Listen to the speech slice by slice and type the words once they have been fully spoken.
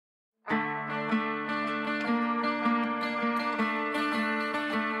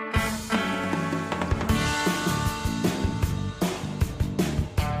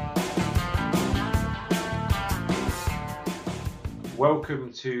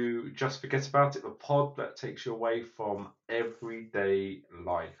welcome to Just Forget About It, the pod that takes you away from everyday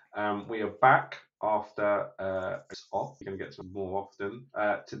life. We are back after it's off. We're going to get to more often.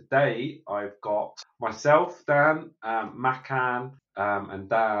 Today, I've got myself, Dan, Makan, and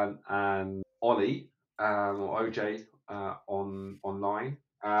Dan, and Ollie, or OJ, online.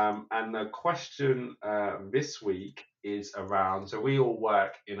 And the question this week is around, so we all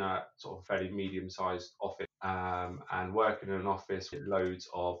work in a sort of fairly medium-sized office, and working in an office with loads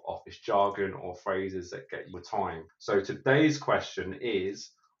of office jargon or phrases that get you time. So today's question is,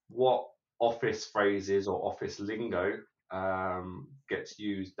 what office phrases or office lingo gets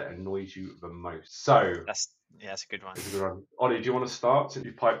used that annoys you the most? So that's a good one. Ollie, do you want to start since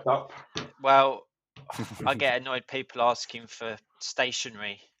you piped up? Well, I get annoyed people asking for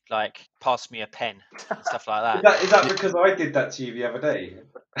stationery, like pass me a pen and stuff like that. Is that because I did that to you the other day?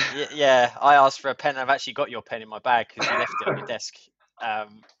 Yeah, I asked for a pen. I've actually got your pen in my bag because you left it on your desk.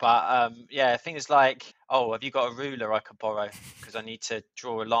 Things like, oh, have you got a ruler I could borrow because I need to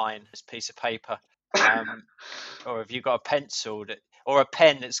draw a line on this piece of paper? Or have you got a pencil or a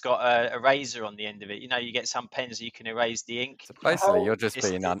pen that's got a eraser on the end of it? You know, you get some pens that you can erase the ink. So basically, you're just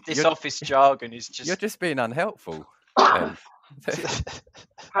being office jargon is just. You're just being unhelpful. I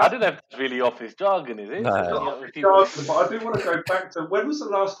don't know if it's really office jargon, is it? No. Office jargon, but I do want to go back to, when was the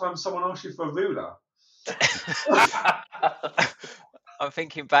last time someone asked you for a ruler? I'm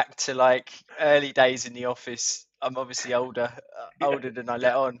thinking back to like early days in the office. I'm obviously older than I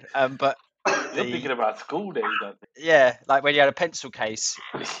let on. But you're thinking about school days, don't you? Yeah, like when you had a pencil case.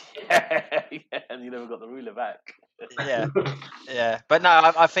 yeah, and you never got the ruler back. yeah. But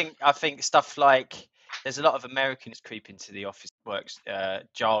no, I think stuff like, there's a lot of Americans creep into the office works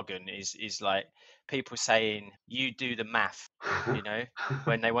jargon is like people saying, you do the math, you know,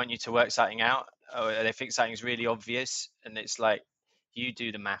 when they want you to work something out, or they think something's really obvious, and it's like, you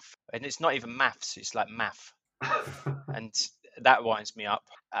do the math, and it's not even maths, it's like math. And that winds me up.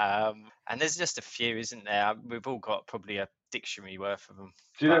 And there's just a few, isn't there? We've all got probably a dictionary worth of them.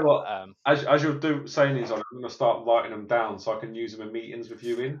 Do you know what? As you're saying these, I'm going to start writing them down so I can use them in meetings with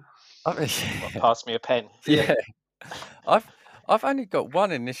you in. Pass me a pen. Yeah. I've only got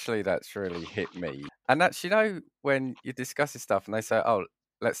one initially that's really hit me, and that's, you know, when you're discussing stuff and they say, "Oh,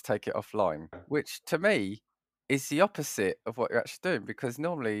 let's take it offline," which to me is the opposite of what you're actually doing, because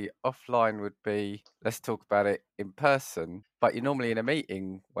normally offline would be, let's talk about it in person, but you're normally in a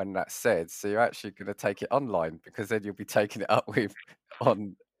meeting when that's said, so you're actually going to take it online, because then you'll be taking it up with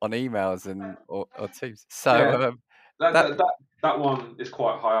on emails and or Teams. So that one is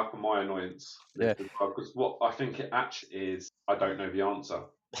quite high up on my annoyance list as well, because what I think it actually is, I don't know the answer.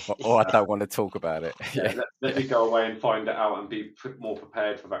 Or I don't want to talk about it. Let me go away and find it out and be more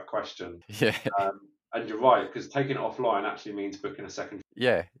prepared for that question. Yeah. And you're right, because taking it offline actually means booking a second.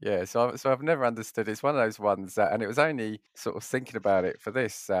 Yeah. So I've never understood. It's one of those ones that, and it was only sort of thinking about it for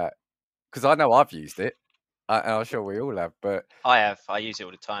this, because I know I've used it, and I'm sure we all have. But I have. I use it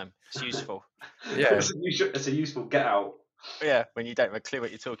all the time. It's useful. Yeah, it's a useful get out. Yeah, when you don't have a clue what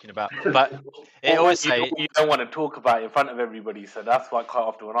you're talking about. But it always you don't want to talk about it in front of everybody, so that's why quite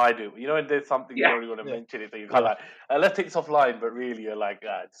often when I do, you know, when there's something you don't really want to mention it, so you're kind of like, let's take this offline, but really you're like,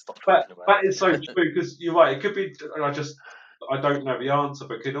 stop talking about it. That is so true, because you're right. It could be, I don't know the answer,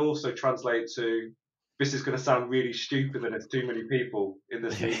 but it could also translate to, this is going to sound really stupid and there's too many people in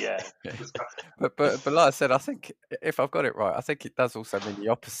this meeting. Yeah. But like I said, I think if I've got it right, I think it does also mean the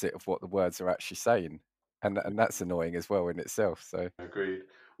opposite of what the words are actually saying. And that's annoying as well in itself. So agreed.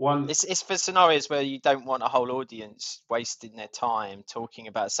 It's for scenarios where you don't want a whole audience wasting their time talking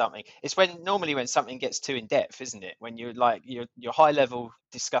about something. It's normally when something gets too in depth, isn't it? When you're like you're high level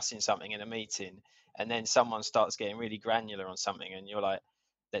discussing something in a meeting, and then someone starts getting really granular on something, and you're like,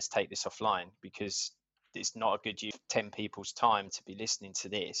 let's take this offline, because it's not a good use of 10 people's time to be listening to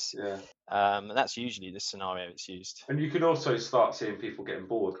this. Yeah. And that's usually the scenario it's used. And you can also start seeing people getting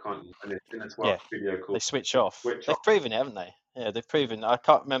bored, can't you? And in a 12 video call, they switch off. They've proven it, haven't they? Yeah, they've proven. I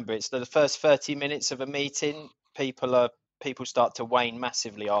can't remember. It's the first 30 minutes of a meeting. People start to wane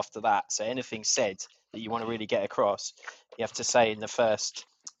massively after that. So anything said that you want to really get across, you have to say in the first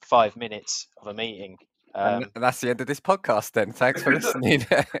 5 minutes of a meeting. And that's the end of this podcast then. Thanks for listening.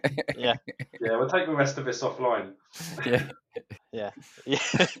 Yeah, we'll take the rest of this offline. Yeah.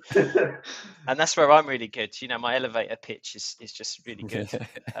 And that's where I'm really good. You know, my elevator pitch is just really good.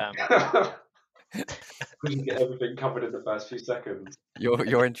 We can get everything covered in the first few seconds.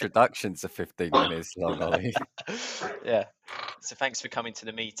 Your introductions are 15 minutes long, Ollie. Yeah. So thanks for coming to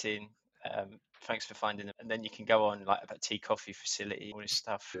the meeting. Thanks for finding them. And then you can go on like about tea, coffee facility, all this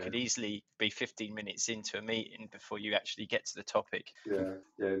stuff. Could easily be 15 minutes into a meeting before you actually get to the topic. Yeah,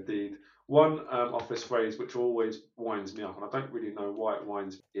 indeed. One office phrase which always winds me up, and I don't really know why it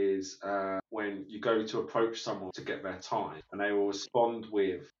winds me, is when you go to approach someone to get their time, and they will respond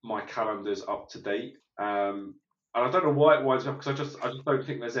with "My calendar's up to date." And I don't know why it winds me up, because I just don't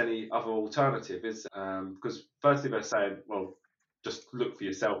think there's any other alternative, is there? Because firstly they're saying, well, just look for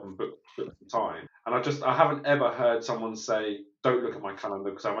yourself and book the time. And I haven't ever heard someone say, "Don't look at my calendar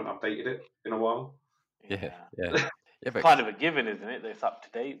because I haven't updated it in a while." Yeah. But Kind of a given, isn't it? That it's up to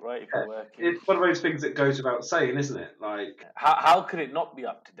date, right? If you're working, It's one of those things that goes without saying, isn't it? Like, how could it not be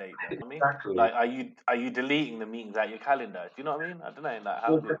up to date? Though? I mean, exactly. like, are you deleting the meetings out your calendar? Do you know what I mean? I don't know. Like,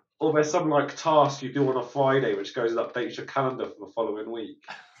 how Or there's some like task you do on a Friday which goes and updates your calendar for the following week.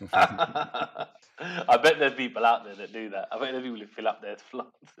 I bet there's people out there that do that. I bet there's people who fill up their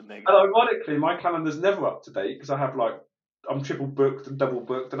slots. And ironically, my calendar's never up to date because I have I'm triple booked and double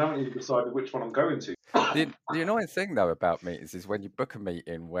booked, and I haven't even decided which one I'm going to. the annoying thing though about meetings is when you book a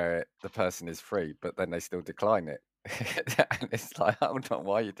meeting where the person is free, but then they still decline it. And it's like, hold on,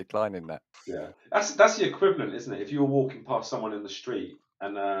 why are you declining that? Yeah, that's the equivalent, isn't it? If you were walking past someone in the street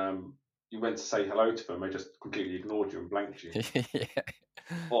and you went to say hello to them, they just completely ignored you and blanked you. Yeah.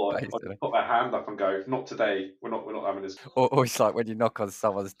 Or put their hand up and go, "Not today. We're not having this." Or it's like when you knock on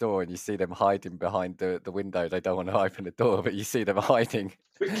someone's door and you see them hiding behind the window. They don't want to open the door, but you see them hiding.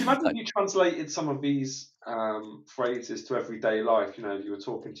 But can you imagine if you translated some of these phrases to everyday life? You know, if you were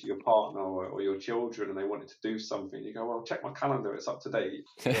talking to your partner or your children and they wanted to do something, you go, "Well, check my calendar; it's up to date."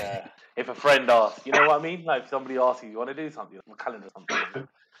 Yeah. If a friend asks, you know what I mean? Like if somebody asks you want to do something, my calendar something.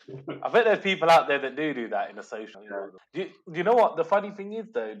 I bet there's people out there that do that in a social. Do you know what the funny thing is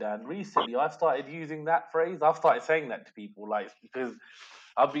though, Dan? Recently, I've started using that phrase. I've started saying that to people, like because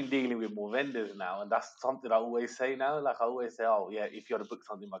I've been dealing with more vendors now, and that's something I always say now. Like I always say, "Oh yeah, if you want to book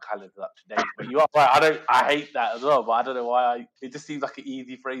something, my calendar's up to date." But you are right. I hate that as well, but I don't know why. It just seems like an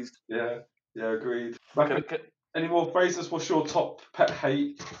easy phrase. Yeah, agreed. Any more phrases? What's your top pet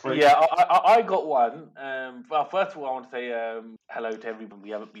hate phrase? Yeah, I got one. Well, first of all, I want to say hello to everyone. We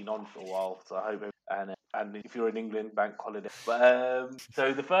haven't been on for a while, so I hope. And if you're in England, bank holiday. But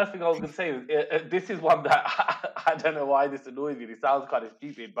so the first thing I was going to say is this is one that I don't know why this annoys me. It sounds kind of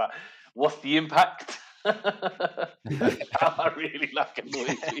stupid, but what's the impact? That really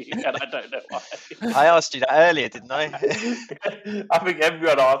annoys me, and I don't know why. I asked you that earlier, didn't I? I think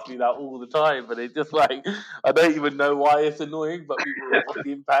everyone asks me that all the time, but it's just like I don't even know why it's annoying. But people, what's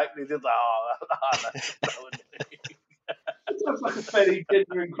the impact? It's just like, that's so annoying. It sounds like a fairly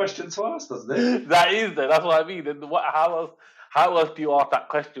genuine question to ask, doesn't it? That is though. That's what I mean. And how else do you ask that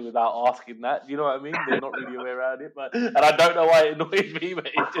question without asking that? Do you know what I mean? There's not really a way around it. And I don't know why it annoys me,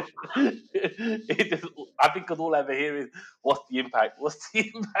 but it just I think because all I ever hear is what's the impact? What's the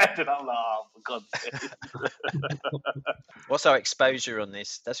impact? And I'm like, oh, for God's sake. What's our exposure on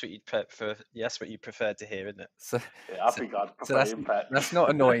this? That's what you'd prefer. That's what you prefer to hear, isn't it? So, yeah, I think I'd prefer impact. That's not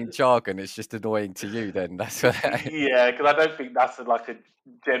annoying jargon. It's just annoying to you. Then that's what. Yeah, because I don't think that's like a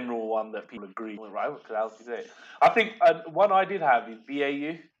general one that people agree with, right? Because how do you say it? I think one I did have is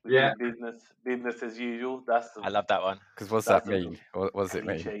BAU, which is business as usual. I love that one. Because what's that mean? What does it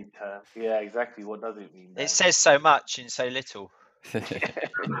mean? Term. Yeah, exactly. What does it mean? It says so much in so little.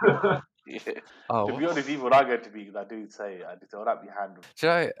 Yeah. To be honest, even when I go to meetings, I do say it. I do say, "Oh, that'd be handled." Do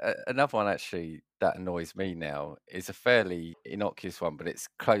you know, another one actually that annoys me now is a fairly innocuous one, but it's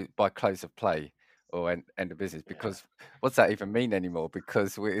by close of play or end of business. Because what's that even mean anymore?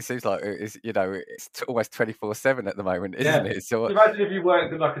 Because it seems like it's almost 24/7 at the moment, isn't it? So imagine if you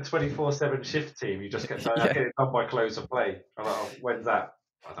worked in like a 24/7 shift team, you just get it done by close of play. I'm like, oh, when's that?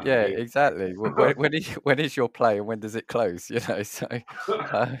 Yeah, exactly. when is your play and when does it close? So.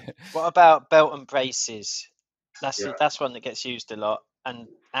 What about belt and braces? That's one that gets used a lot, and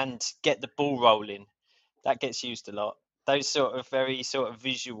get the ball rolling. That gets used a lot. Those sort of very sort of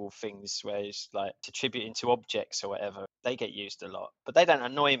visual things, where it's like attributing to objects or whatever, they get used a lot, but they don't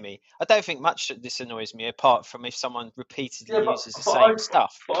annoy me. I don't think much of this annoys me, apart from if someone repeatedly uses the same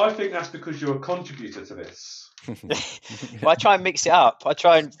stuff. But I think that's because you're a contributor to this. Well, I try and mix it up. I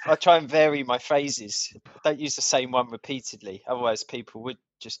try and vary my phrases. I don't use the same one repeatedly. Otherwise, people would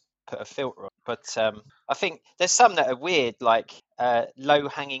just put a filter on. But I think there's some that are weird, like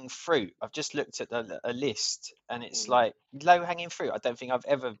low-hanging fruit. I've just looked at a list, and it's like low-hanging fruit. I don't think I've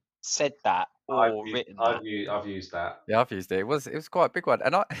ever said that or written that. I've used that. Yeah, I've used it. It was quite a big one,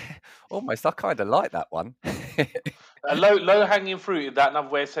 and I kind of like that one. A low hanging fruit, is that another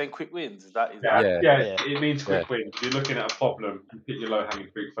way of saying quick wins? Is that Yeah. It means quick wins. You're looking at a problem, you pick your low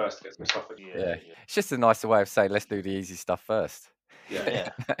hanging fruit first to get some stuff. Yeah. It's just a nicer way of saying let's do the easy stuff first. Yeah.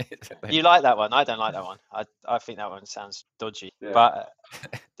 You like that one? I don't like that one. I think that one sounds dodgy. Yeah.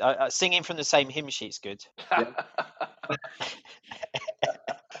 But singing from the same hymn sheet's good.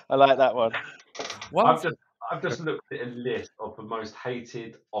 I like that one. I've just looked at a list of the most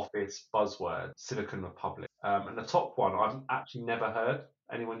hated office buzzwords, Silicon Republic. And the top one I've actually never heard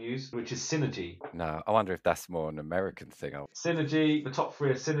anyone use, which is synergy. No, I wonder if that's more an American thing. Synergy, the top three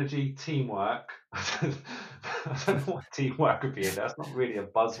are synergy, teamwork. I don't know what teamwork would be in there. That's not really a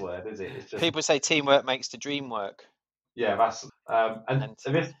buzzword, is it? It's just People say teamwork makes the dream work. Yeah, that's and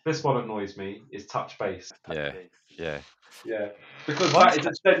this one annoys me is touch base. Yeah. Because that is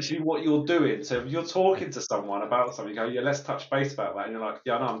essentially what you're doing. So if you're talking to someone about something, you go, yeah, let's touch base about that, and you're like,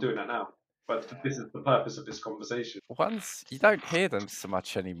 yeah, no, I'm doing that now. But this is the purpose of this conversation. Ones you don't hear them so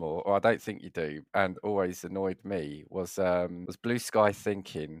much anymore, or I don't think you do, and always annoyed me was blue sky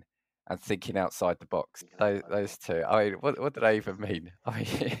thinking and thinking outside the box. Those two. I mean, what do they even mean? I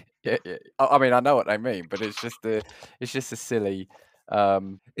mean, yeah. I mean, I know what they mean, but it's just a silly.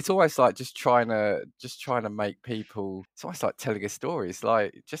 It's almost like just trying to make people. It's almost like telling a story. It's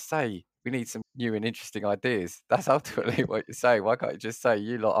like just say we need some new and interesting ideas. That's ultimately what you say. Why can't you just say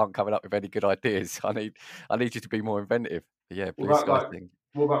you lot aren't coming up with any good ideas? I need you to be more inventive. But yeah, blue sky thing.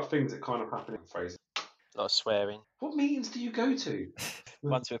 What about things that kind of happen in phrases? A lot of swearing. What meetings do you go to?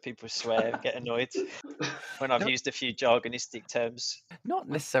 Ones where people swear, get annoyed. When I've used a few jargonistic terms. Not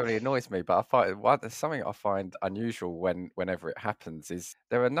necessarily annoys me, but I find something I find unusual whenever it happens is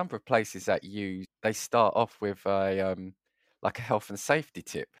there are a number of places that they start off with a like a health and safety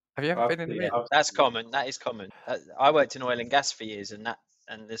tip. Have you ever been in a meeting? That's common. That is common. I worked in oil and gas for years, and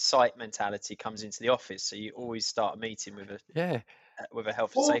the site mentality comes into the office. So you always start a meeting with a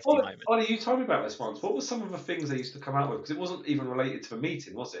health and safety moment. Ollie, you told me about this once. What were some of the things they used to come out with? Because it wasn't even related to the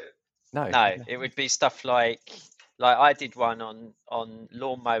meeting, was it? No, it would be stuff like I did one on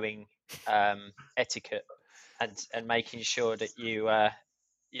lawn mowing etiquette and making sure that you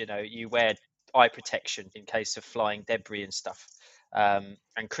wear eye protection in case of flying debris and stuff.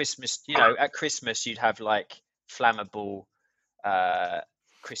 And Christmas, at Christmas you'd have like flammable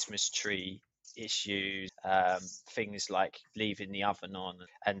Christmas tree issues, things like leaving the oven on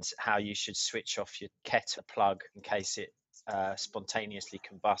and how you should switch off your kettle plug in case it spontaneously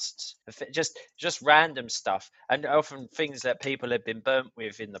combusts. Just random stuff, and often things that people have been burnt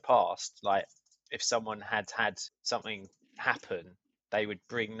with in the past. Like if someone had something happen, they would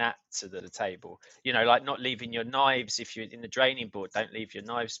bring that to the table. Like not leaving your knives, if you're in the draining board, don't leave your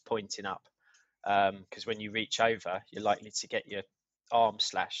knives pointing up, because when you reach over, you're likely to get your arm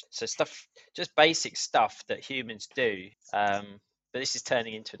slashed. So stuff, just basic stuff that humans do. But this is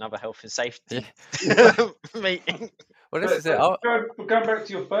turning into another health and safety meeting. Well, this is it. Going back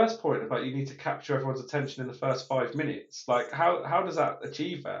to your first point about you need to capture everyone's attention in the first 5 minutes. Like, how does that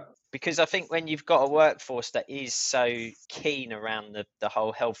achieve that? Because I think when you've got a workforce that is so keen around the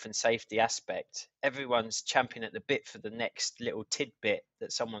whole health and safety aspect, everyone's champing at the bit for the next little tidbit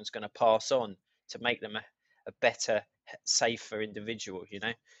that someone's going to pass on to make them a better, safer individual,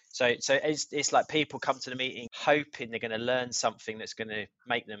 So it's like people come to the meeting hoping they're going to learn something that's going to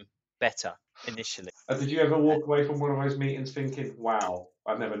make them better initially. Did you ever walk away from one of those meetings thinking, wow,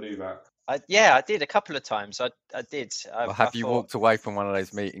 I never knew that? I did a couple of times. I did. Well, have you walked away from one of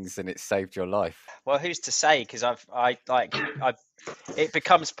those meetings and it saved your life? Well, who's to say? Because it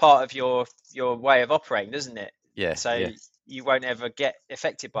becomes part of your way of operating, doesn't it? Yeah. So you won't ever get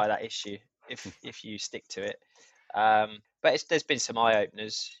affected by that issue if you stick to it. But there's been some eye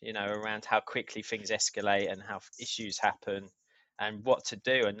openers, around how quickly things escalate and how issues happen. And what to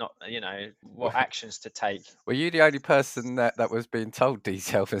do and not, what actions to take. Were you the only person that was being told these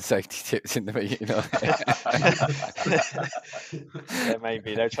health and safety tips in the meeting? Yeah,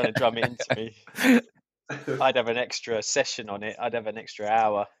 maybe. They're trying to drum it into me. I'd have an extra session on it. I'd have an extra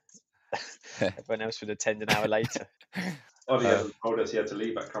hour. Everyone else would attend an hour later. Ollie hasn't told us he had to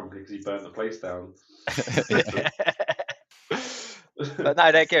leave that company because he burnt the place down. But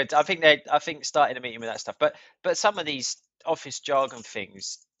no, they're good. I think starting a meeting with that stuff. But some of these office jargon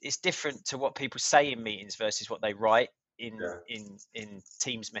things, it's different to what people say in meetings versus what they write in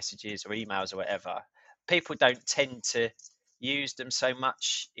Teams messages or emails or whatever. People don't tend to use them so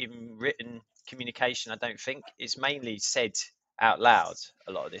much in written communication. I don't think it's mainly said out loud,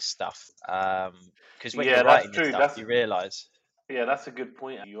 a lot of this stuff, because when you're writing this stuff, you realise. Yeah, that's a good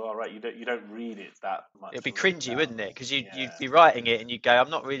point. You are right. You don't read it that much. It'd be cringy, wouldn't it? Because you'd be writing it and you'd go,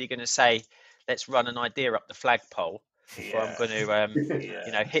 I'm not really going to say, let's run an idea up the flagpole. before I'm going to,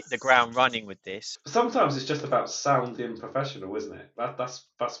 Yeah. hit the ground running with this. Sometimes it's just about sounding professional, isn't it? That's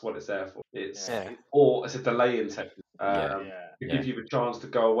what it's there for. Yeah. Or it's a delaying technique. Yeah. To give you the chance to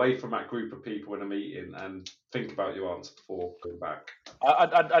go away from that group of people in a meeting and think about your answer before going back.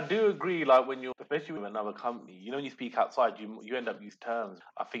 I do agree. Like when you're, especially with another company, when you speak outside, you end up using terms.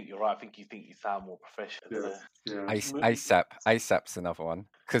 I think you're right. I think you sound more professional. Yeah. ASAP's another one,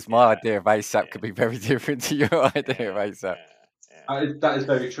 because my idea of ASAP could be very different to your idea of ASAP. That is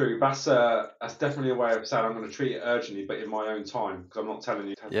very true. That's definitely a way of saying I'm going to treat it urgently, but in my own time, because I'm not telling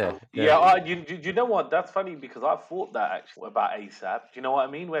you. Do you know what? That's funny because I thought that actually about ASAP. Do you know what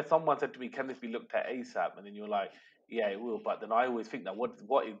I mean? Where someone said to me, "Can this be looked at ASAP?" And then you're like, "Yeah, it will." But then I always think that what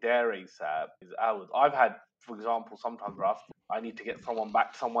is their ASAP is ours. I've had, for example, sometimes rough. I need to get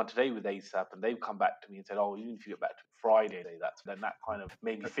someone today with ASAP, and they've come back to me and said, "Oh, even if you get back to Friday, then that kind of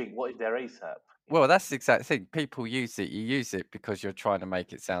made me think, what is their ASAP?" Well, that's the exact thing. People use it. You use it because you're trying to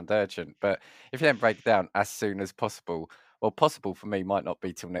make it sound urgent. But if you then break it down as soon as possible, well, possible for me might not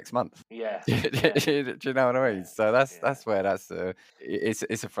be till next month. Yeah. Do you know what I mean? So that's where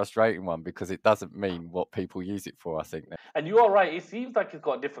it's a frustrating one, because it doesn't mean what people use it for, I think. And you are right. It seems like it's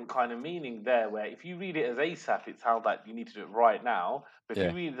got a different kind of meaning there, where if you read it as ASAP, it sounds like you need to do it right now. But if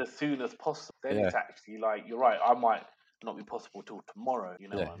you read it as soon as possible, then it's actually like, you're right, I might not be possible till tomorrow. You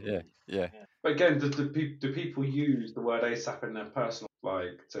know what I mean? Yeah. But again, do people use the word ASAP in their personal,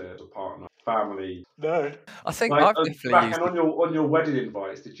 like to a partner, family? No. I think Like, I've definitely used and on your wedding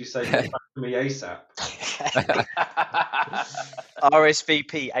invites, did you say get back to me ASAP?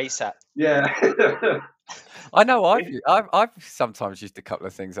 RSVP ASAP. Yeah. I know I've sometimes used a couple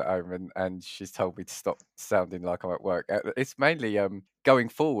of things at home, and she's told me to stop sounding like I'm at work. It's mainly going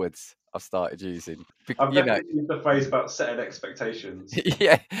forwards I've started using. I've definitely used the phrase about setting expectations.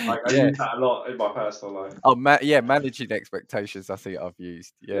 Yeah, I use that a lot in my personal life. Oh, managing expectations. I think I've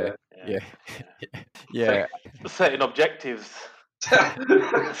used. Yeah. Setting objectives.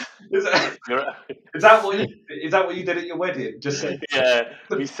 Is that what you did at your wedding? Just say,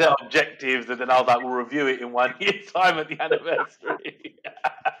 we set objectives, and then I was like, we'll review it in 1 year's time at the anniversary.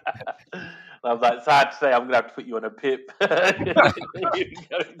 I was like, sad to say, I'm gonna have to put you on a pip.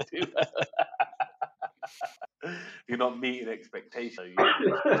 You're not meeting expectations.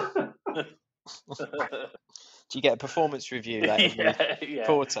 Do you get a performance review like every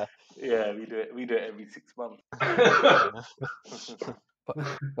quarter? Yeah, we do it. We do it every 6 months.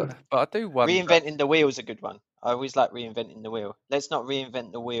 But I do wonder. Reinventing the wheel is a good one. I always like reinventing the wheel. Let's not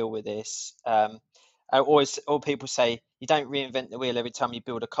reinvent the wheel with this. All people say, you don't reinvent the wheel every time you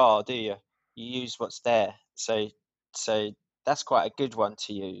build a car, do you? You use what's there. So that's quite a good one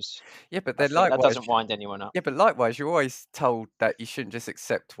to use. Yeah, but then that doesn't wind anyone up. Yeah, but likewise, you're always told that you shouldn't just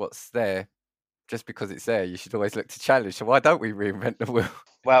accept what's there just because it's there. You should always look to challenge. So why don't we reinvent the wheel?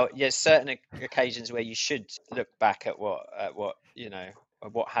 Well, there's certain occasions where you should look back at what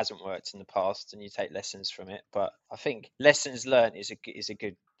hasn't worked in the past, and you take lessons from it. But I think lessons learned is a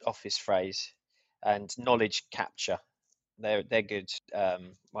good office phrase, and knowledge capture. They're good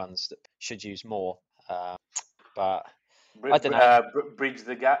ones that should use more. But I don't know. Bridge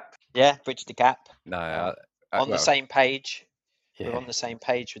the gap. Yeah, bridge the gap. No, the same page. Yeah. We're on the same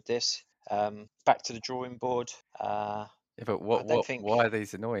page with this. Back to the drawing board. Yeah, but why are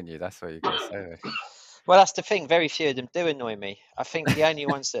these annoying you? That's what you're going to say. Well, that's the thing. Very few of them do annoy me. I think the only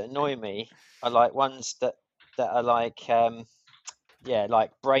ones that annoy me are like ones that are like,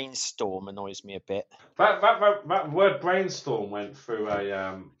 like brainstorm annoys me a bit. That word brainstorm went through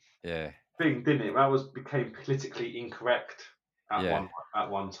a thing, didn't it? That became politically incorrect at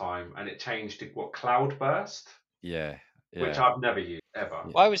one time, and it changed to cloudburst. Yeah. Which I've never used ever.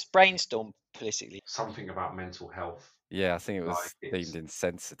 Why was brainstorm politically? Something about mental health. Yeah, I think it was deemed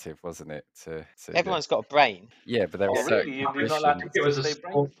insensitive, wasn't it? Everyone's got a brain. Yeah, but there are certain conditions. I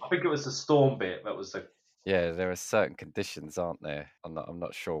think it was the storm bit that was the. Yeah, there are certain conditions, aren't there? I'm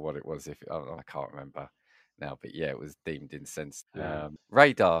not sure what it was. I can't remember now, but yeah, it was deemed insensitive. Yeah.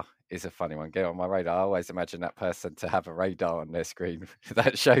 Radar is a funny one. Get on my radar. I always imagine that person to have a radar on their screen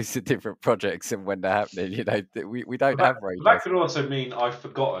that shows the different projects and when they're happening. You know, we don't have radar. That could also mean I've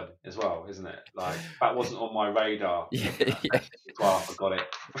forgotten as well, isn't it? Like that wasn't on my radar. Well, I forgot it.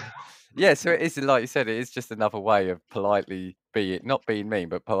 Yeah, so it is, like you said, it is just another way of politely not being mean,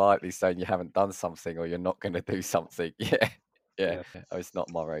 but politely saying you haven't done something or you're not going to do something. Yeah. Oh, it's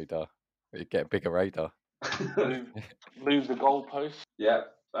not my radar. You get a bigger radar. Move the goalpost. Yeah,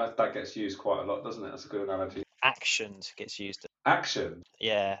 that gets used quite a lot, doesn't it? That's a good analogy. Actioned gets used. Action?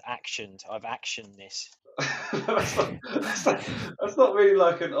 Yeah, actioned. I've actioned this. that's not really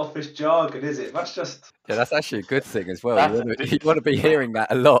like an office jargon, is it? That's just Yeah, that's actually a good thing as well. That's You want to be hearing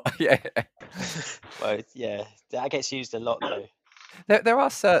that a lot. Yeah. Well, yeah, that gets used a lot though. There are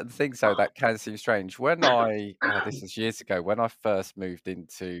certain things though that can seem strange. When this was years ago, when I first moved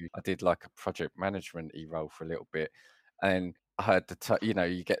into, I did like a project management role for a little bit, and I heard you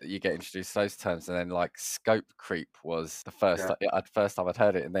get introduced to those terms, and then like scope creep was the first first time I'd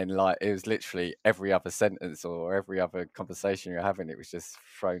heard it, and then like it was literally every other sentence or every other conversation you're having, it was just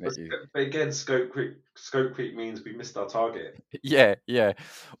thrown at you. But again, scope creep means we missed our target. Yeah,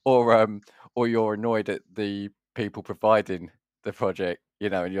 or you're annoyed at the people providing the project,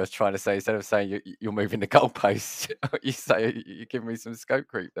 and you're trying to say, instead of saying you're moving the goalposts, you say you're giving me some scope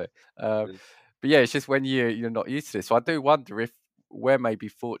creep there. But yeah, it's just when you're not used to this. So I do wonder if we're maybe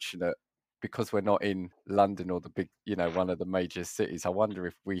fortunate because we're not in London or the big, one of the major cities. I wonder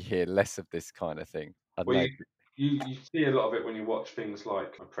if we hear less of this kind of thing. I don't know. You see a lot of it when you watch things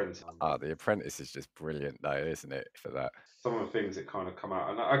like Apprentice. The Apprentice is just brilliant, though, isn't it? For that, some of the things that kind of come out,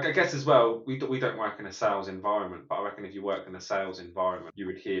 and I guess as well, we don't work in a sales environment, but I reckon if you work in a sales environment, you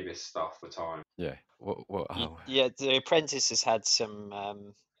would hear this stuff for time. Yeah. Yeah, The Apprentice has had some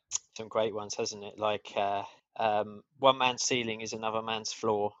great ones, hasn't it? Like one man's ceiling is another man's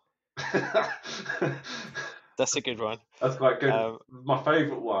floor. That's a good one. That's quite good. My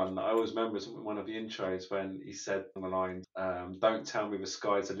favourite one I always remember is one of the intros when he said on the line, "Don't tell me the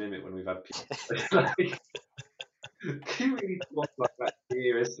sky's the limit," when we've had people. Can you really talk like that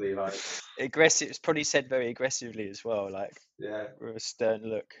seriously? Like aggressive. It's probably said very aggressively as well. Like with a stern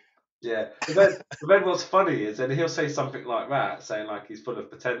look. Yeah, but then what's funny is then he'll say something like that, saying like he's full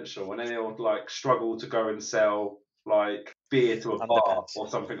of potential, and then he'll like struggle to go and sell like beer to a bar or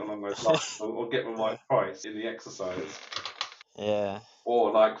something along those lines, or get the right price in the exercise. Yeah.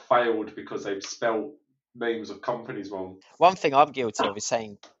 Or like failed because they've spelt names of companies wrong. One thing I'm guilty of is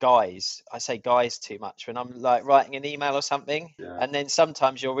saying guys. I say guys too much when I'm like writing an email or something, and then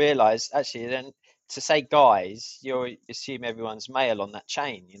sometimes you'll realise actually then to say guys, you'll assume everyone's male on that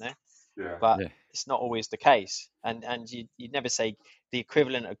chain, Yeah. But it's not always the case, and you'd never say the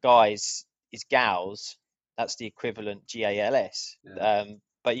equivalent of guys is gals. That's the equivalent GALS. Yeah.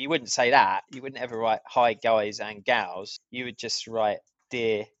 But you wouldn't say that. You wouldn't ever write hi guys and gals. You would just write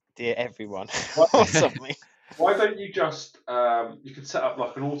dear everyone or something. Why don't you just you can set up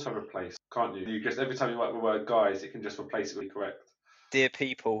like an auto replace, can't you? You just every time you write the word guys, it can just replace it with correct. Dear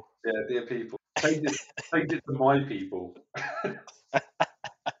people. Yeah, dear people. Change it to my people.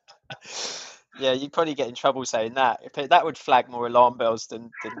 Yeah, you'd probably get in trouble saying that. That would flag more alarm bells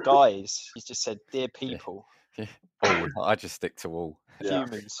than guys. You just said dear people. Yeah. All. I just stick to all.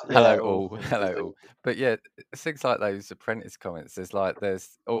 Humans. Hello all. Hello all. But yeah, things like those Apprentice comments. It's not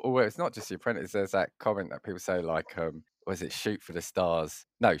just the Apprentice. There's that comment that people say like, was it shoot for the stars?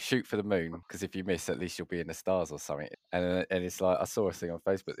 No, shoot for the moon, because if you miss, at least you'll be in the stars or something. And it's like, I saw a thing on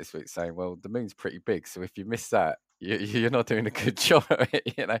Facebook this week saying, well, the moon's pretty big, so if you miss that, you're not doing a good job.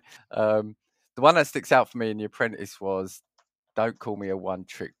 The one that sticks out for me in The Apprentice was, don't call me a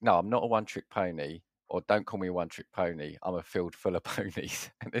one-trick. No, I'm not a one-trick pony. Or don't call me a one-trick pony. I'm a field full of ponies.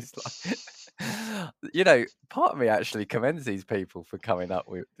 And it's like, part of me actually commends these people for coming up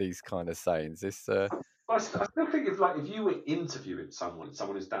with these kind of sayings. I still think if you were interviewing someone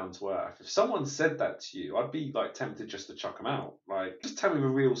who's down to earth, if someone said that to you, I'd be like tempted just to chuck them out. Like, just tell me the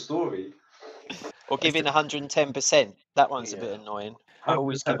real story. Or giving 110%. That one's a bit annoying. I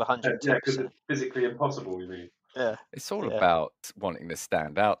always give 110%. Yeah, because it's physically impossible, you mean? Yeah. It's all about wanting to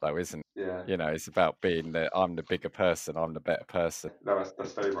stand out, though, isn't it? Yeah. It's about being I'm the bigger person, I'm the better person. No,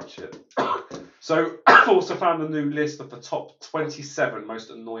 that's very much it. So I've also found a new list of the top 27 most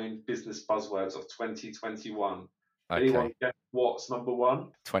annoying business buzzwords of 2021. Okay. Anyone guess what's number one?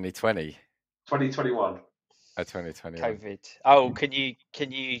 2020. 2021. 2021. COVID. Oh, can you?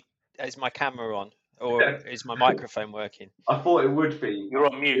 Is my camera on, or is my microphone working? I thought it would be. You're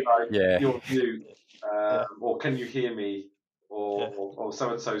on mute. You're on mute. Or can you hear me? Or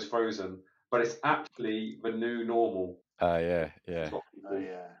so and so's frozen. But it's actually the new normal. Yeah.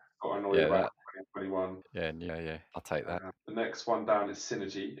 Got annoyed about 2021. Yeah. I'll take that. The next one down is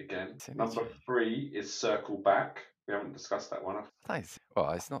synergy again. Number 3 is circle back. We haven't discussed that one.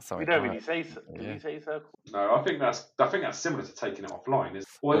 Well, it's not something. We don't really say. Did you say circle? No, I think that's similar to taking it offline.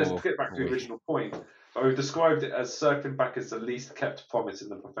 Let's get back to the original point. We've described it as circling back as the least kept promise in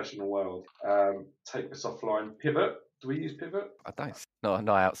the professional world. Take this offline. Pivot. Do we use pivot? I don't. Not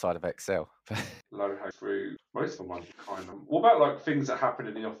outside of Excel. Low hang through. Most of them are kind of. What about like things that happen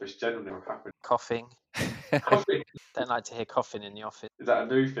in the office generally? Coughing. Coughing. Don't like to hear coughing in the office. Is that a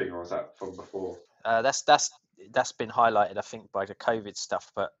new thing or is that from before? That's been highlighted, I think, by the COVID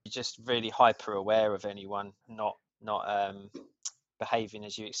stuff. But you're just really hyper aware of anyone not behaving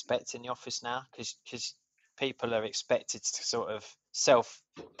as you expect in the office now, because people are expected to sort of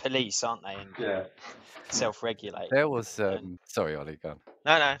self-police, aren't they, and self-regulate. There was sorry, Ollie, go on.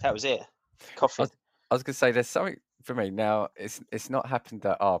 No, that was it. Coffee. I was going to say there's something for me now. It's not happened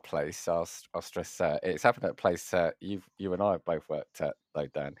at our place. I'll stress that it's happened at a place that you and I have both worked at, though,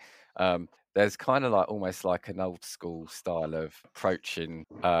 Dan. There's kind of like almost like an old school style of approaching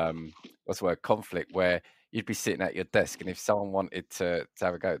what's the word, conflict, where you'd be sitting at your desk, and if someone wanted to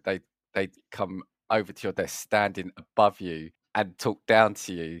have a go, they'd come over to your desk, standing above you, and talk down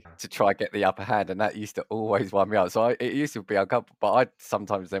to you to try get the upper hand, and that used to always wind me up. So it used to be uncomfortable, but I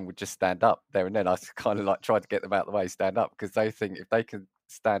sometimes then would just stand up there and then. I kind of like try to get them out of the way, stand up, because they think if they can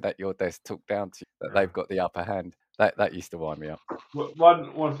stand at your desk, talk down to you, that they've got the upper hand. That used to wind me up.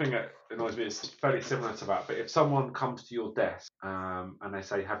 One thing that annoys me is fairly similar to that, but if someone comes to your desk and they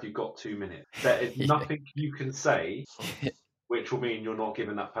say, "Have you got 2 minutes?" There is nothing you can say which will mean you're not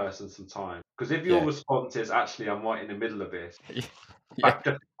giving that person some time. Because if your response is, "Actually, I'm right in the middle of this," that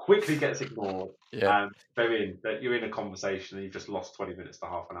just quickly gets ignored, and you're in a conversation and you've just lost 20 minutes to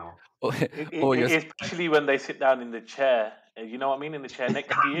half an hour. Especially when they sit down in the chair, you know what I mean, in the chair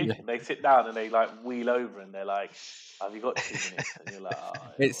next to you. They sit down and they like wheel over and they're like, "Have you got 2 minutes?" And you're like,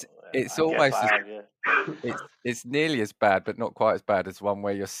 it's almost it's nearly as bad, but not quite as bad as one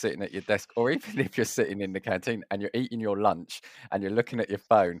where you're sitting at your desk, or even if you're sitting in the canteen and you're eating your lunch and you're looking at your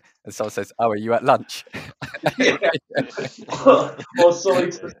phone and someone says, "Oh, are you at lunch?" Or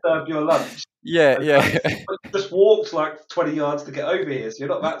sorry to disturb your lunch. Just walked like 20 yards to get over here, so you're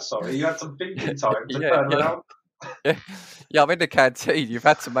not that sorry. You had some thinking time to turn around. I'm in the canteen. You've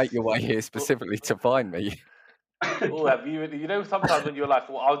had to make your way here specifically to find me. Oh, have you? You know, sometimes when you're like,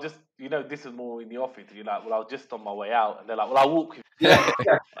 "Well, I'll just," you know, this is more in the office. You're like, "Well, I'll just on my way out," and they're like, "Well, I'll walk with you."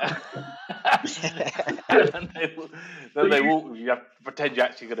 And then they walk with you. You have to pretend you're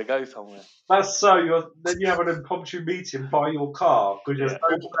actually going to go somewhere. That's so. Then you have an impromptu meeting by your car because there's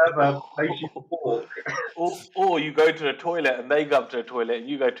no further place you can walk. Or you go to the toilet and they go up to the toilet and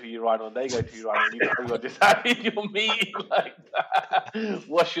you go to your urinal and they go to your urinal and you guys are just having your meeting like that.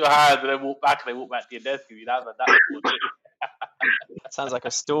 Wash your hands and then walk back and they walk back to your desk. You'd have that before. Sounds like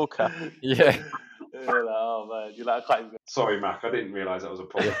a stalker. Yeah. You're like, oh man, you're like, I can't even... Sorry, Mac, I didn't realise that was a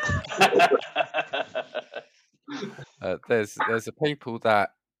problem. There's the people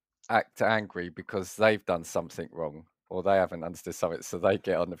that act angry because they've done something wrong or they haven't understood something, so they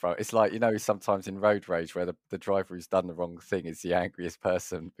get on the front. It's like, you know, sometimes in road rage where the driver who's done the wrong thing is the angriest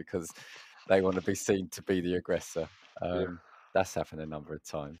person because they want to be seen to be the aggressor. That's happened a number of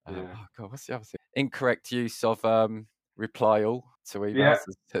times. Oh God, what's the other thing? Incorrect use of reply all to emails.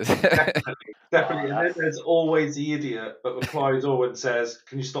 Definitely. And then there's always the idiot that replies all and says,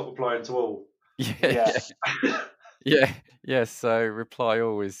 "Can you stop replying to all?" So reply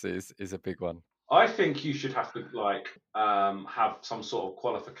all is a big one. I think you should have to have some sort of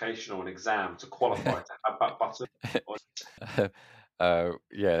qualification or an exam to qualify to have that button.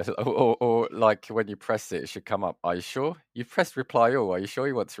 Or like when you press it, it should come up. Are you sure you've pressed reply all? Are you sure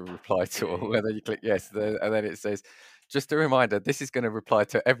you want to reply to all? And then you click yes, and then it says, just a reminder, this is going to reply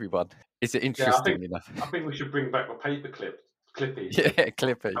to everyone. Is it interesting enough? I think we should bring back the paper clippy. Clippy.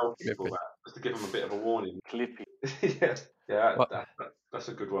 Just to give them a bit of a warning. Clippy. That's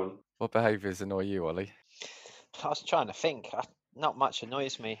a good one. What behaviours annoy you, Ollie? I was trying to think. Not much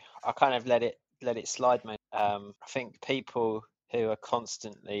annoys me. I kind of let it slide, mate. I think people who are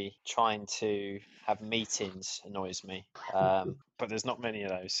constantly trying to have meetings annoys me. But there's not many of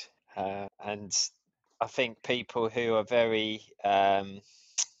those. And I think people who are very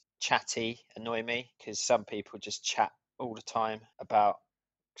chatty annoy me, because some people just chat all the time about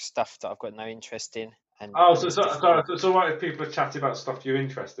stuff that I've got no interest in. And so it's all right if people are chatting about stuff you're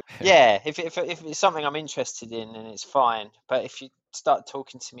interested in. Yeah, if it's something I'm interested in, then it's fine. But if you start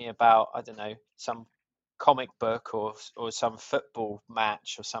talking to me about, I don't know, some comic book or some football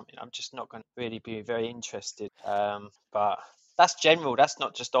match or something, I'm just not going to really be very interested. But that's general. That's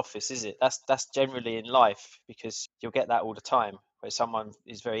not just office, is it? That's generally in life, because you'll get that all the time, where someone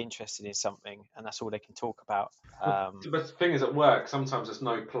is very interested in something and that's all they can talk about. The thing is, at work, sometimes there's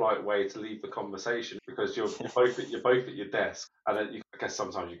no polite way to leave the conversation because you're both at your desk, and then I guess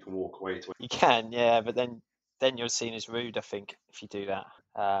sometimes you can walk away to it. You can, yeah, but then you're seen as rude, I think, if you do that.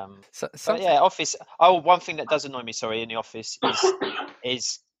 Office. Oh, one thing that does annoy me, in the office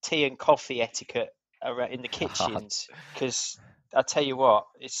is tea and coffee etiquette in the kitchens, because I tell you what,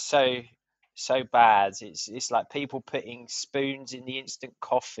 it's so bad. It's like people putting spoons in the instant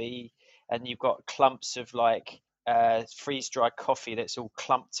coffee and you've got clumps of like freeze-dried coffee that's all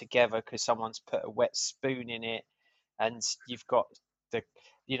clumped together because someone's put a wet spoon in it, and you've got the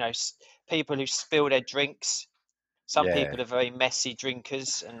people who spill their drinks. Some Yeah. people are very messy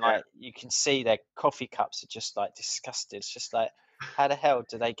drinkers, and like you can see their coffee cups are just like disgusted. It's just like, how the hell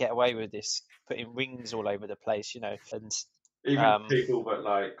do they get away with this? Putting rings all over the place, and Even people that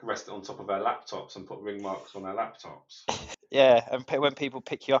like rest it on top of their laptops and put ring marks on their laptops. yeah, and when people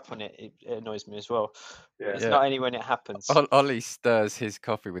pick you up on it, it annoys me as well. Yeah. It's not only when it happens. Ollie stirs his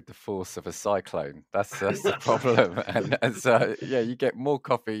coffee with the force of a cyclone. That's the problem. And so, yeah, you get more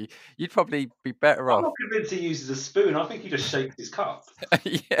coffee. You'd probably be better I'm off. not convinced he uses a spoon. I think he just shakes his cup.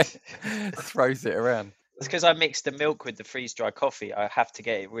 Yeah, throws it around. It's because I mix the milk with the freeze-dried coffee. I have to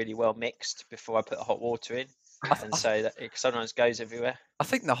get it really well mixed before I put hot water in, and so that it sometimes goes everywhere. I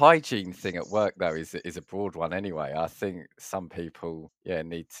think the hygiene thing at work, though, is a broad one anyway. I think some people,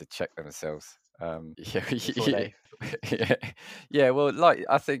 need to check themselves. Yeah. Well, like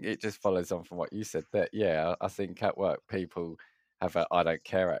I think it just follows on from what you said. That I think at work people have a I don't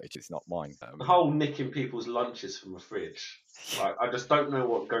care attitude. It's not mine. The whole nicking people's lunches from the fridge. Like, I just don't know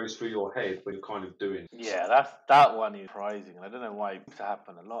what goes through your head when you're kind of doing. Yeah, that one is surprising, and I don't know why it used to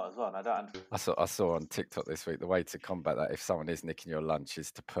happen a lot as well. And I don't. I saw on TikTok this week the way to combat that if someone is nicking your lunch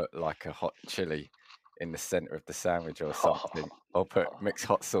is to put like a hot chili in the center of the sandwich or something, or mix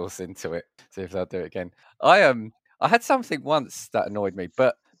hot sauce into it. See if they'll do it again. I had something once that annoyed me,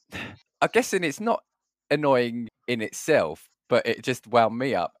 but I'm guessing it's not annoying in itself, but it just wound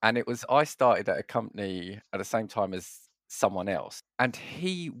me up. And it was I started at a company at the same time as someone else, and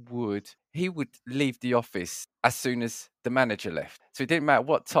he would leave the office as soon as the manager left. So it didn't matter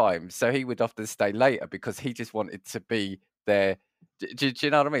what time. So he would often stay later because he just wanted to be there. Do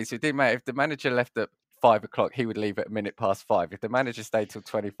you know what I mean? So it didn't matter if the manager left at 5 o'clock, he would leave at 5:05. If the manager stayed till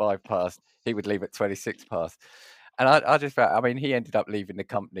 25 past, he would leave at 26 past. And I just felt, I mean, he ended up leaving the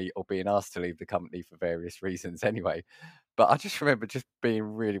company or being asked to leave the company for various reasons anyway. But I just remember just being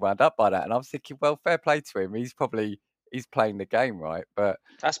really wound up by that. And I was thinking, well, fair play to him. He's playing the game, right? But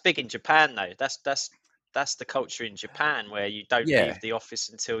that's big in Japan, though. That's the culture in Japan where you don't leave the office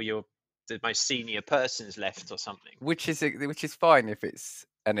until the most senior person's left or something. Which is fine if it's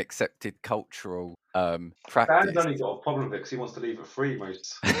an accepted cultural practice. Dan's only got a problem with it because he wants to leave at 3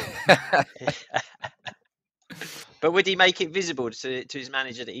 most. But would he make it visible to his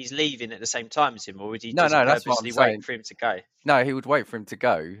manager that he's leaving at the same time as him, or would he that's what I'm purposely saying. wait for him to go? No, he would wait for him to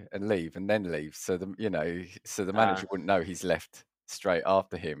go and leave, and then leave. So the manager wouldn't know he's left straight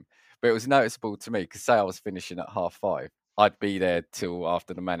after him. But it was noticeable to me because say I was finishing at 5:30, I'd be there till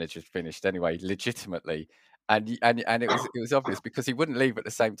after the manager's finished anyway, legitimately. And it was obvious because he wouldn't leave at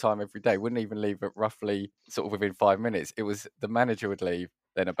the same time every day. Wouldn't even leave at roughly sort of within 5 minutes. It was the manager would leave,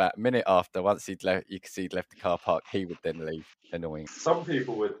 then about a minute after, once he'd left, you could see he'd left the car park. He would then leave. Annoying. Some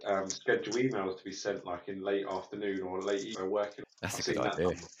people would schedule emails to be sent like in late afternoon or late evening working. That's a good idea.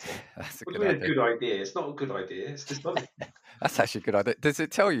 That's a good idea. It's not a good idea. It's just not. That's actually a good idea. Does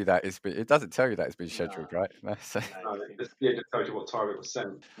it tell you that it doesn't tell you that it's been scheduled, right? No, so. It just tells you what time it was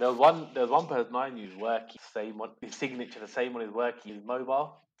sent. There was one person I knew working same on his signature, the same on his work, his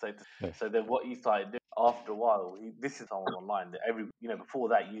mobile. So then what he started doing after a while, this is someone online that before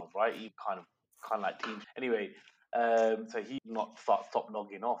that right, he kind of like teams. Anyway, so he stopped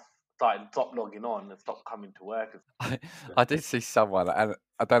logging off. Stop logging on and stop coming to work. I did see someone, and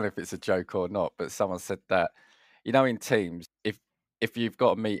I don't know if it's a joke or not, but someone said that, in Teams, if you've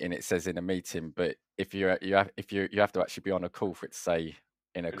got a meeting, it says in a meeting, but if you have to actually be on a call for it to say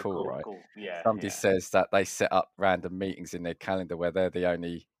in a call, right? Yeah. Somebody says that they set up random meetings in their calendar where they're the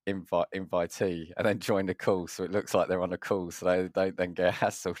only invitee and then join the call, so it looks like they're on a call, so they don't then get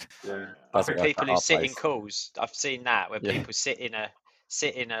hassled. Yeah. I think people who sit in calls, I've seen that where people sit in a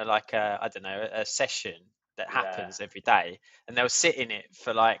like a session that happens every day, and they'll sit in it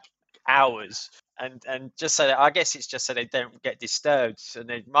for like hours, and just so that, I guess it's just so they don't get disturbed, and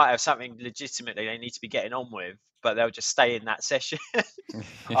they might have something legitimately they need to be getting on with, but they'll just stay in that session.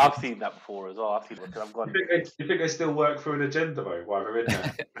 I've seen that before as well. I've gone. You think they still work through an agenda though while they're in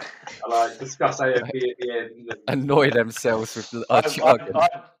there? I discuss AFB at the end. Annoy themselves with jargon.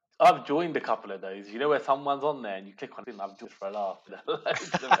 I've joined a couple of those. Where someone's on there and you click on it, I've joined for a laugh.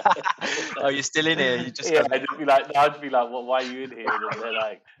 Oh, you're still in here? You just I'd be like, "What? Why are you in here?" And they're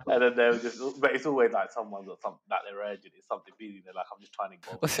like, and then they'll just. But it's always like someone's got something that they're urgent. It's something busy. They're like, "I'm just trying to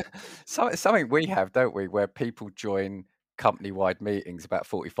go." Something we have, don't we, where people join company-wide meetings about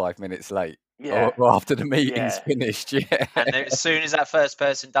 45 minutes late. Yeah. Or after the meeting's Yeah. finished, yeah. And then as soon as that first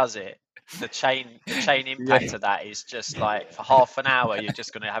person does it, the chain impact of that is just like for half an hour, you're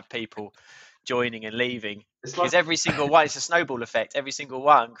just going to have people joining and leaving. It's Because like every single one, it's a snowball effect. Every single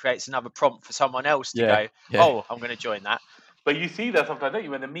one creates another prompt for someone else to go, Yeah. oh, I'm going to join that. But you see that sometimes, don't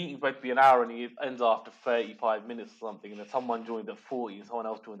you? When the meeting's supposed to be an hour and it ends after 35 minutes or something, and then someone joined at 40 and someone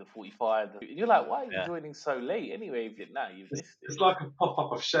else joined at 45. And you're like, why are you Yeah. joining so late anyway? If you've missed it. it's like a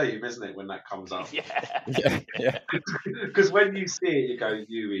pop-up of shame, isn't it, when that comes up? Yeah. Because when you see it, you go,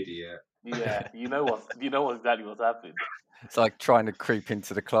 "You idiot." Yeah. You know exactly what's happened. It's like trying to creep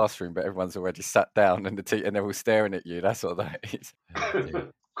into the classroom, but everyone's already sat down and and they're all staring at you. That's what that is.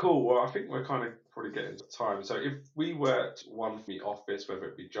 Cool. Well, I think we're kind of probably getting to time. So if we were to one from the office, whether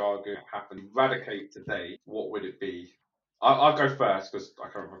it be jargon, happen, eradicate today, what would it be? I'll go first because I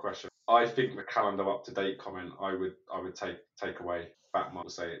can't remember the question. I think the calendar up to date comment I would take away. Batman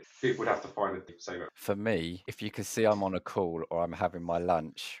would say it. People would have to find a say that. For me, if you can see I'm on a call or I'm having my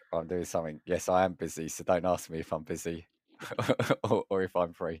lunch or I'm doing something, yes, I am busy. So don't ask me if I'm busy or if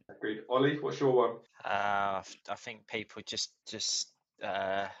I'm free. Agreed. Ollie, what's your one? I think people just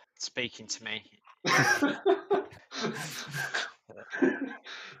speaking to me.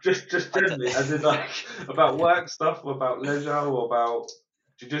 just generally, as in like about work stuff, or about leisure, or about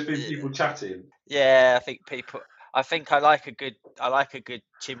just being people chatting. Yeah, I think I like a good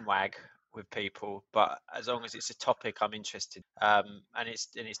chinwag with people, but as long as it's a topic I'm interested, and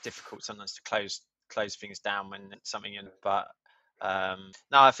it's difficult sometimes to close things down when it's something. But no,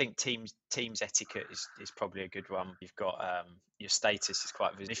 I think teams etiquette is probably a good one. You've got your status is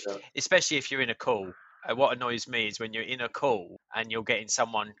quite visible, especially if you're in a call. What annoys me is when you're in a call and you're getting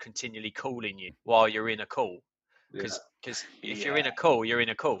someone continually calling you while you're in a call. Because if you're in a call, you're in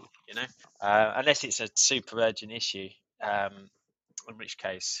a call, you know, unless it's a super urgent issue, in which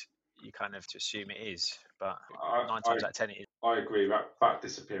case you kind of have to assume it is. But 9 times out of 10 it is. I agree. That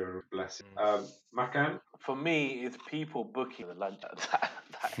disappearing blessing. Macan? For me, it's people booking the lunch. That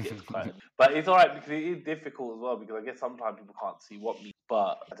is quite. But it's alright because it is difficult as well because I guess sometimes people can't see what me.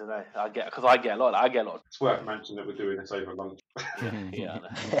 But I don't know. I get a lot. It's worth mentioning that we're doing this over lunch. Yeah, I know.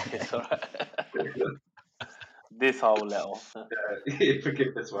 It's alright. This whole little.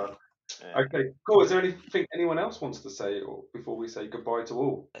 Forgive this one. Yeah. Okay, cool. Is there anything anyone else wants to say or before we say goodbye to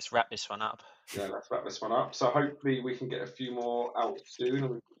all? Let's wrap this one up. Yeah, let's wrap this one up. So hopefully we can get a few more out soon and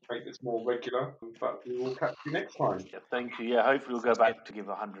we can make this more regular. But we will catch you next time. Yeah, thank you. Yeah, hopefully we'll go back to give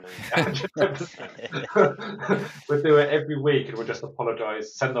 100. We'll do it every week and we'll just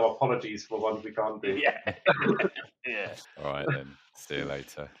apologise. Send our apologies for the ones we can't do. Yeah. Yeah. All right then. See you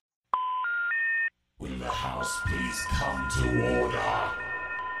later. Will the house please come to order?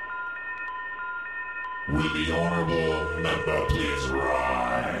 Will the honorable member please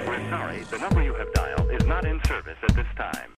rise? We're sorry, the number you have dialed is not in service at this time.